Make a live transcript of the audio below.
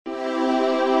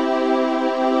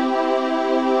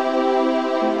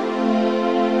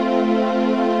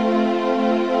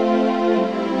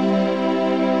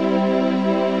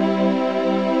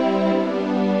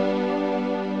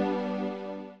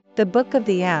The Book of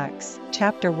the Acts,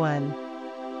 Chapter 1.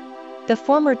 The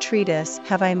former treatise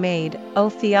have I made,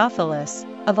 O Theophilus,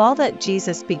 of all that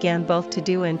Jesus began both to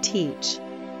do and teach,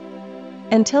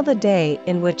 until the day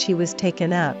in which he was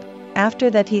taken up,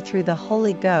 after that he through the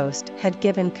Holy Ghost had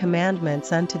given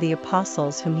commandments unto the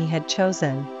apostles whom he had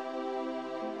chosen,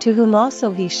 to whom also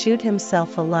he shewed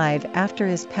himself alive after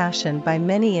his passion by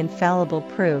many infallible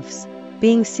proofs,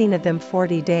 being seen of them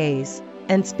 40 days,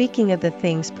 and speaking of the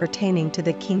things pertaining to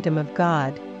the kingdom of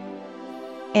God.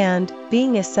 And,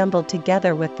 being assembled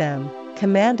together with them,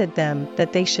 commanded them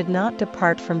that they should not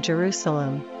depart from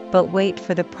Jerusalem, but wait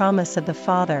for the promise of the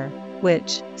Father,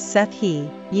 which, saith he,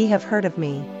 ye have heard of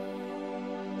me.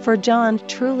 For John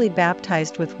truly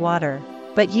baptized with water,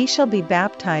 but ye shall be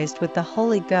baptized with the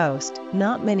Holy Ghost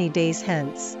not many days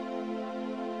hence.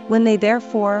 When they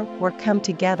therefore were come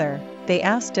together, they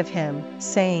asked of him,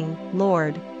 saying,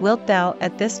 Lord, wilt thou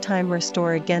at this time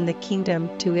restore again the kingdom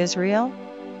to Israel?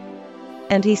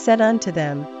 And he said unto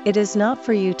them, It is not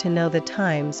for you to know the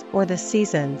times or the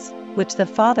seasons, which the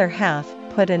Father hath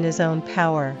put in his own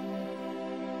power.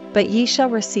 But ye shall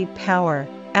receive power,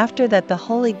 after that the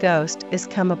Holy Ghost is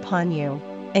come upon you,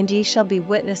 and ye shall be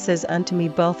witnesses unto me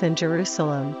both in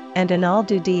Jerusalem, and in all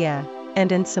Judea,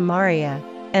 and in Samaria,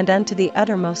 and unto the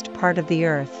uttermost part of the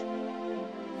earth.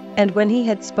 And when he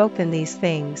had spoken these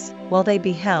things, while they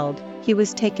beheld, he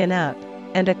was taken up,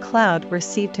 and a cloud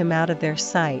received him out of their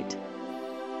sight.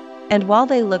 And while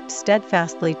they looked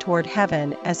steadfastly toward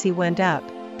heaven as he went up,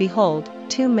 behold,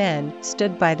 2 men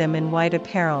stood by them in white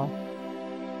apparel,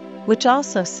 which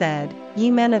also said,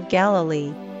 Ye men of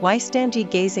Galilee, why stand ye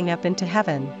gazing up into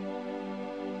heaven?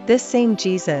 This same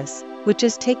Jesus, which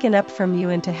is taken up from you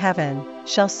into heaven,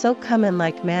 shall so come in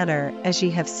like manner as ye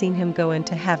have seen him go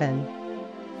into heaven.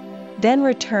 Then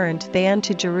returned they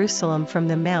unto Jerusalem from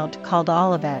the mount called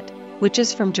Olivet, which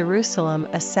is from Jerusalem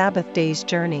a Sabbath day's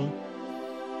journey.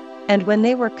 And when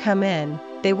they were come in,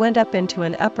 they went up into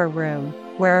an upper room,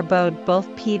 where abode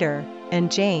both Peter,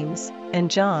 and James,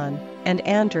 and John, and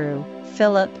Andrew,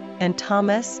 Philip, and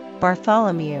Thomas,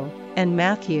 Bartholomew, and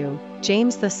Matthew,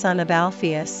 James the son of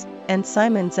Alphaeus, and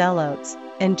Simon Zelotes,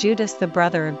 and Judas the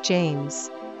brother of James.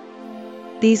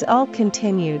 These all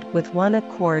continued with one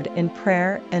accord in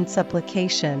prayer and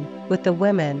supplication, with the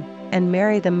women, and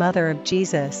Mary the mother of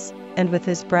Jesus, and with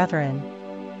his brethren.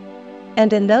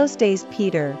 And in those days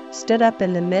Peter stood up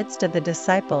in the midst of the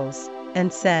disciples,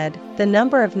 and said, The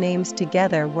number of names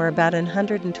together were about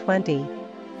 120.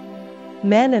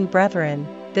 Men and brethren,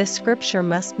 this scripture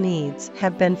must needs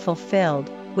have been fulfilled,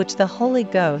 which the Holy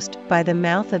Ghost by the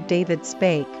mouth of David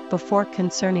spake before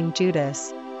concerning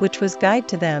Judas, which was guide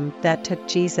to them that took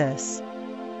Jesus.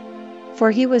 For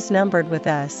he was numbered with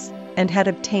us, and had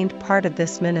obtained part of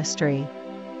this ministry.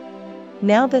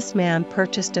 Now this man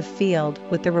purchased a field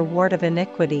with the reward of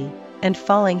iniquity, and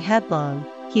falling headlong,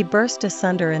 he burst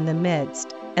asunder in the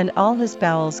midst, and all his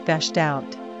bowels gushed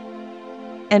out.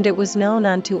 And it was known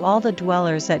unto all the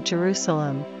dwellers at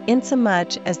Jerusalem,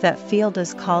 insomuch as that field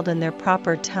is called in their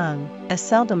proper tongue,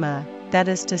 Aceldama, that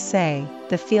is to say,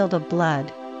 the field of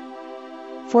blood.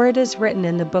 For it is written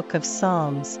in the book of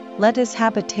Psalms, Let his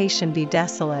habitation be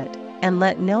desolate, and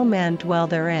let no man dwell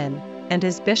therein, and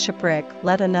his bishopric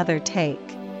let another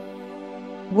take.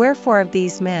 Wherefore of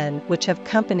these men which have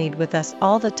companied with us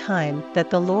all the time that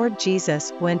the Lord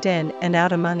Jesus went in and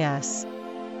out among us,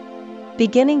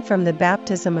 beginning from the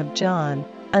baptism of John,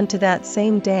 unto that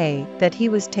same day that he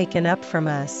was taken up from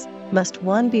us, must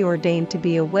one be ordained to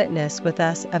be a witness with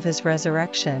us of his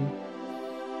resurrection.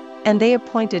 And they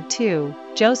appointed 2,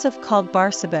 Joseph called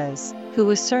Barsabas, who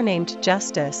was surnamed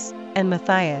Justus, and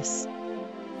Matthias.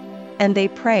 And they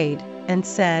prayed, and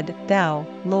said, Thou,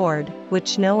 Lord,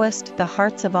 which knowest the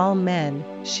hearts of all men,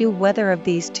 shew whether of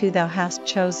these 2 thou hast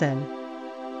chosen,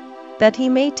 that he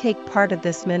may take part of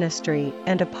this ministry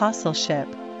and apostleship,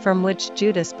 from which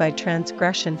Judas by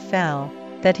transgression fell,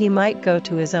 that he might go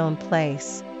to his own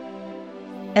place.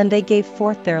 And they gave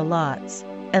forth their lots,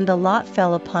 and the lot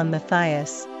fell upon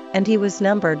Matthias, and he was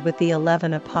numbered with the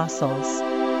 11 apostles.